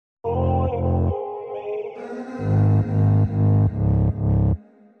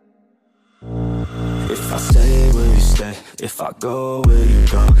If I go, will you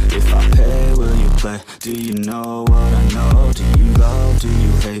go? If I pay, will you play? Do you know what I know? Do you love, do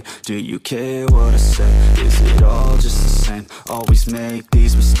you hate? Do you care what I say? Is it all just the same? Always make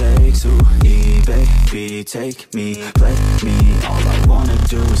these mistakes. Ooh, baby, take me, play me. All I wanna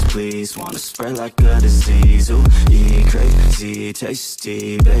do is please. Wanna spread like a disease. Ooh, crazy,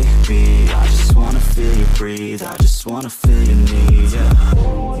 tasty, baby. I just wanna feel you breathe. I just wanna feel your need, yeah.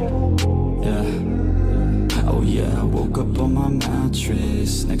 Oh yeah, I woke up on my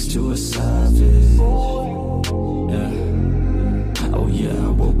mattress next to a savage. Yeah. Oh yeah, I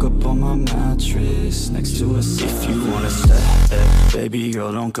woke up on my mattress next to a savage. If you wanna stay, baby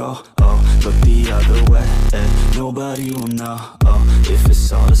girl, don't go. Oh, look the other way. Nobody will know. Oh, if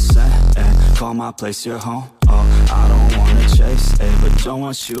it's all the same. Call my place your home. Oh, I don't wanna chase, but don't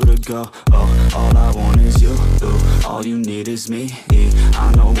want you to go. Oh, all I want is you. Ooh, all you need is me.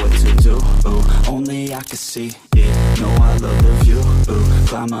 I know what to do. Ooh, only I can see. Yeah, know I love the view. Ooh,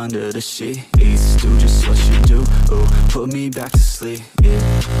 climb under the sheets. Do just what you do. Ooh, put me back to sleep. Yeah,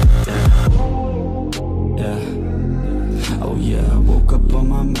 yeah, yeah. Oh yeah, I woke up on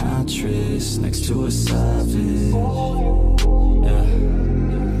my mattress next to a savage. Yeah.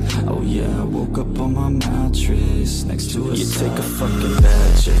 Oh yeah, I woke up on my mattress next to a You savage. Take a fucking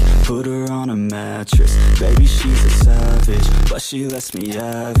bad chick, put her on a mattress. Baby, she's a savage, but she lets me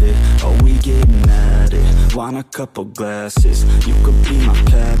have it. Oh, we getting at it, want a couple glasses. You could be my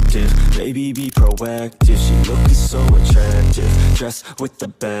captive, baby, be proactive. She looking so attractive, dressed with the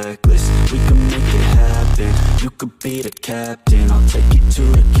backlist. We can make it happen, you could be the captain. I'll take you to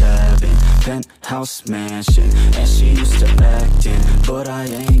the cabin, penthouse mansion. And she used to acting, but I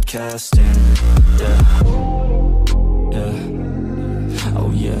ain't casting. Yeah, yeah.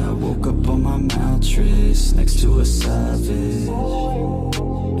 Oh yeah, I woke up on my mattress next to a savage.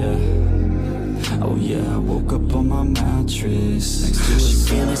 Yeah. Oh yeah, I woke up on my mattress next to a She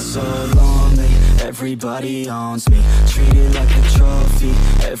feeling so lonely, everybody owns me. Treated like a trophy,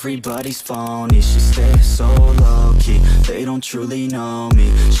 everybody's phony. She stays so low-key, they don't truly know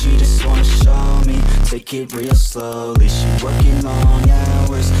me. She just wanna show me, take it real slowly. She working long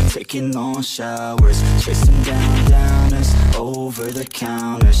hours, taking long showers, chasing downers over the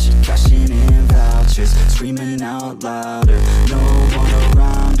counter. She cashing in vouchers, screaming out louder. No one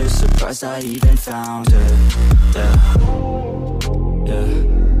around her, surprised I even found her. Yeah, yeah.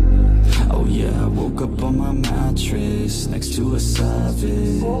 Oh yeah, I woke up on my mattress next to a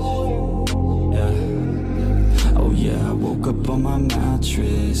savage. Yeah. Oh yeah, I woke up on my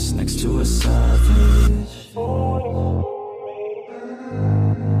mattress next to a savage.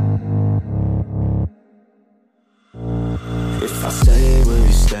 If I stay, will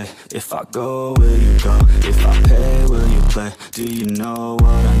you stay? If I go, will you go? If I pay, will you play? Do you know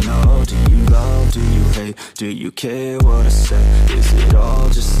what I know? Do you love, do you hate? Do you care what I say? Is it all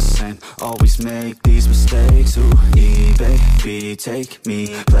just the same? Always make these mistakes. Ooh, baby, take me,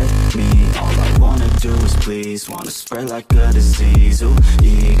 play me. All I wanna do is please. Wanna spread like a disease. Ooh,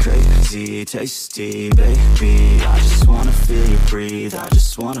 crazy, tasty, baby. I just wanna feel you breathe. I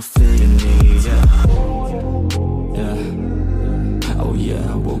just wanna feel your need, yeah. Yeah. Oh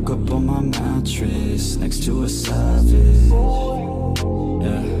yeah, I woke up on my mattress next to a savage.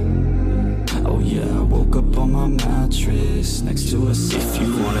 Yeah. Oh yeah, I woke up on my mattress next to a savage. If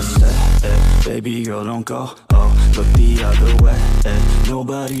you wanna stay, baby girl, don't go. Oh, look the other way,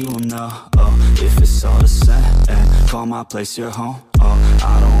 nobody will know. Oh, if it's all the same, call my place your home. Oh,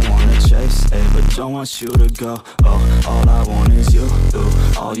 I don't wanna chase, but don't want you to go. Oh, all I want is you.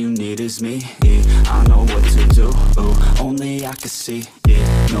 Ooh, all you need is me. I know what to do. Ooh, only I can see.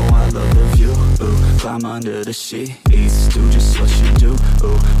 Yeah, know I love the view. Ooh, climb under the sheets. Do just what you do.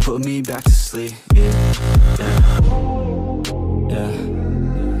 Ooh, put me back to sleep. Yeah, yeah, yeah.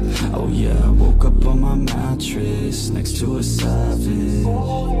 Oh yeah, I woke up on my mattress next to a savage.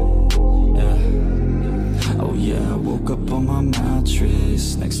 Yeah. Oh yeah, I woke up on my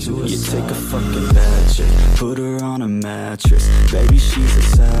mattress next to a You savage. Take a fucking bad chick, put her on a mattress. Baby, she's a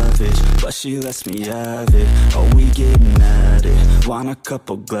savage, but she lets me have it. Oh, we getting at it, want a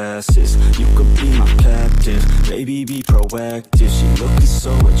couple glasses. You could be my captive, baby, be proactive. She looking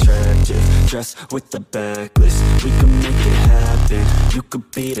so attractive, dressed with the backlist. We can make it happen, you could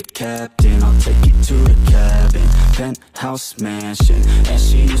be the captain. I'll take you to the cabin, penthouse mansion. And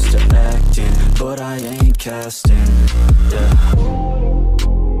she used to acting, but I ain't casting. Yeah,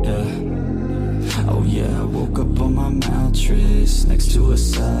 yeah. Oh yeah, I woke up on my mattress next to a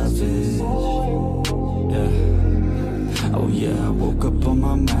savage. Yeah. Oh yeah, I woke up on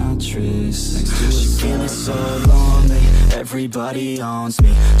my mattress next to a savage. She feeling so lonely, everybody owns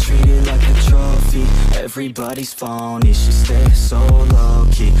me. Treated like a trophy, everybody's phony. She stays so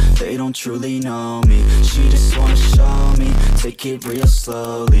low-key, they don't truly know me. She just wanna show me, take it real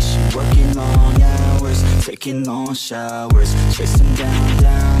slowly. She working long hours, taking long showers, chasing down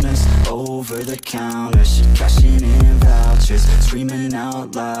downers over the counter. She cashing in vouchers, screaming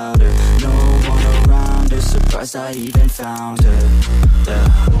out louder. No one around her, surprised I even found her. Yeah.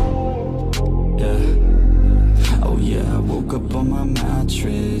 Oh yeah, I woke up on my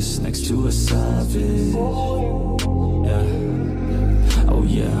mattress next to a savage. Yeah. Oh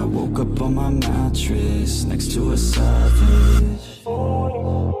yeah, I woke up on my mattress next to a savage.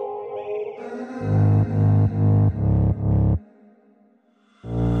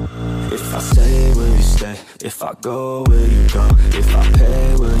 If I stay, will you stay? If I go, will you go? If I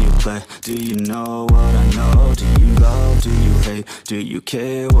pay, will you play? Do you know what I know? Do you love, do you hate? Do you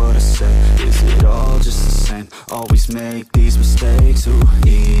care what I say? Is it all just the same? Always make these mistakes. Ooh,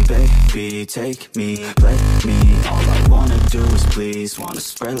 baby, take me, play me. All I wanna do is please, wanna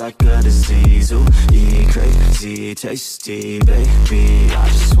spread like a disease. Ooh, crazy, tasty, baby. I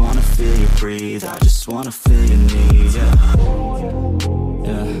just wanna feel you breathe, I just wanna feel your needs, yeah.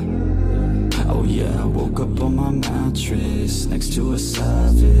 Oh yeah, I woke up on my mattress next to a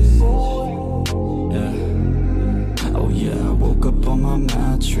savage. Yeah. Oh yeah, I woke up on my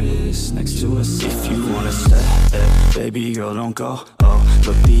mattress next to a savage. If you wanna stay, baby girl, don't go. Oh,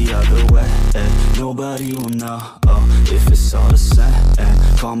 look the other way, nobody will know. Oh, if it's all the same,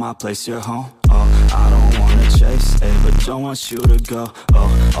 call my place your home. Oh, I don't wanna chase, but don't want you to go.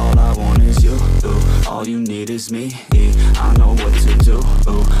 Oh, all I want is you. Ooh, all you need is me. I know what to do.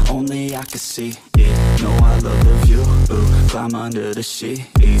 Ooh, only I can see. Yeah, know I love the view. Ooh, climb under the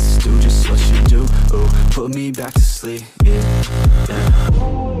sheets, do just what you do. Ooh, put me back to sleep. Yeah,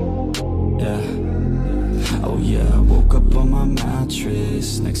 yeah. Oh yeah, I woke up on my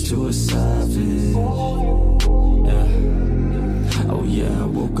mattress next to a savage. Yeah. Oh yeah, I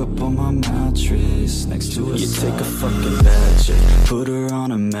woke up on my mattress next to a savage. You take a fucking bad chick, put her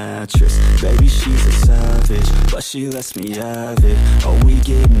on a mattress. Baby, she's a savage, but she lets me have it. Oh, we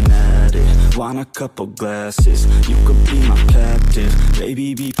getting at it, want a couple glasses. You could be my captive,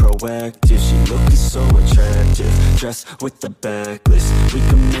 baby, be proactive. She looking so attractive, dressed with the backlist. We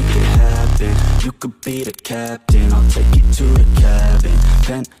can make it happen, you could be the captain. I'll take you to the cabin,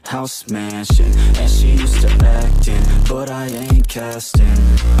 penthouse mansion. And she used to acting, but I ain't casting.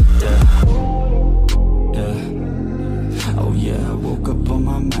 Yeah, yeah. Oh yeah, I woke up on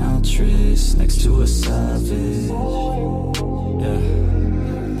my mattress next to a savage. Yeah.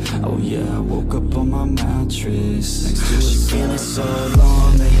 Oh yeah, I woke up on my mattress next to a savage. She feeling so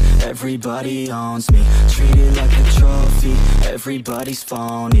lonely, everybody owns me. Treated like a trophy, everybody's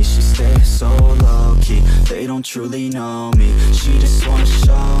phony. She stays so low-key, they don't truly know me. She just wanna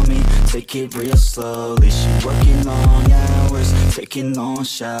show me, take it real slowly. She working long hours, taking long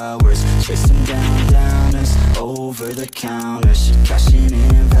showers, chasing down downers over the counter. She cashing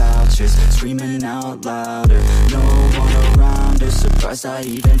in vouchers, screaming out louder. No one around her, surprised I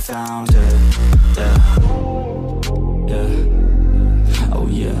even found her. Yeah. Oh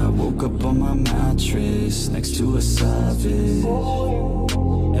yeah, I woke up on my mattress next to a savage.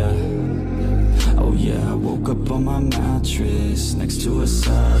 Yeah. Oh yeah, I woke up on my mattress next to a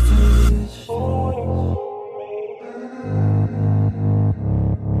savage.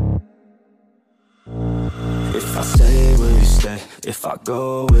 If I stay, will you stay? If I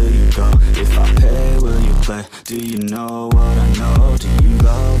go, will you go? If I pay, will you play? Do you know what I know? Do you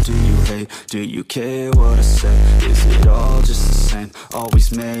love, do you hate? Do you care what I say? Is it all just the same?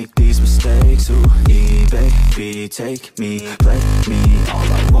 Always make these mistakes. Ooh, baby, take me, play me. All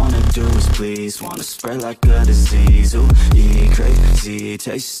I wanna do is please, wanna spread like a disease. Ooh, crazy,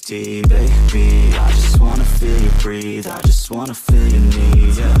 tasty, baby. I just wanna feel you breathe, I just wanna feel your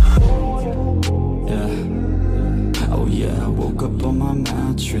needs, yeah. Oh yeah, I woke up on my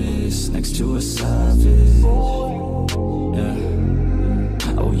mattress next to a savage. Yeah.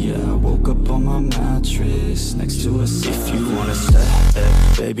 Oh yeah, I woke up on my mattress next to a savage. If you wanna stay,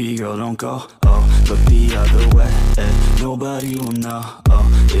 baby girl, don't go. Oh, look the other way, nobody will know. Oh,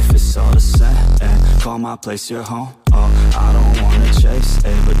 if it's all the same, call my place your home. Oh, I don't wanna chase,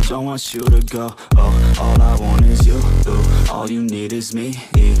 but don't want you to go. Oh, all I want is you. Ooh, all you need is me.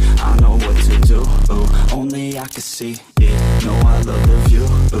 I know what to do. Ooh, only I can see. Yeah, know I love the view.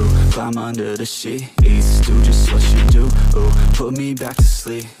 Ooh, climb under the sheets, do just what you do. Ooh, put me back to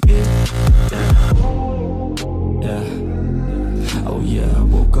sleep. Yeah, yeah. Oh yeah, I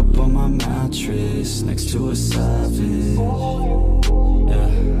woke up on my mattress next to a savage. Yeah.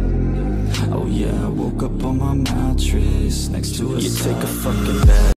 Oh yeah, I woke woke up on my mattress next to a You take a fucking bath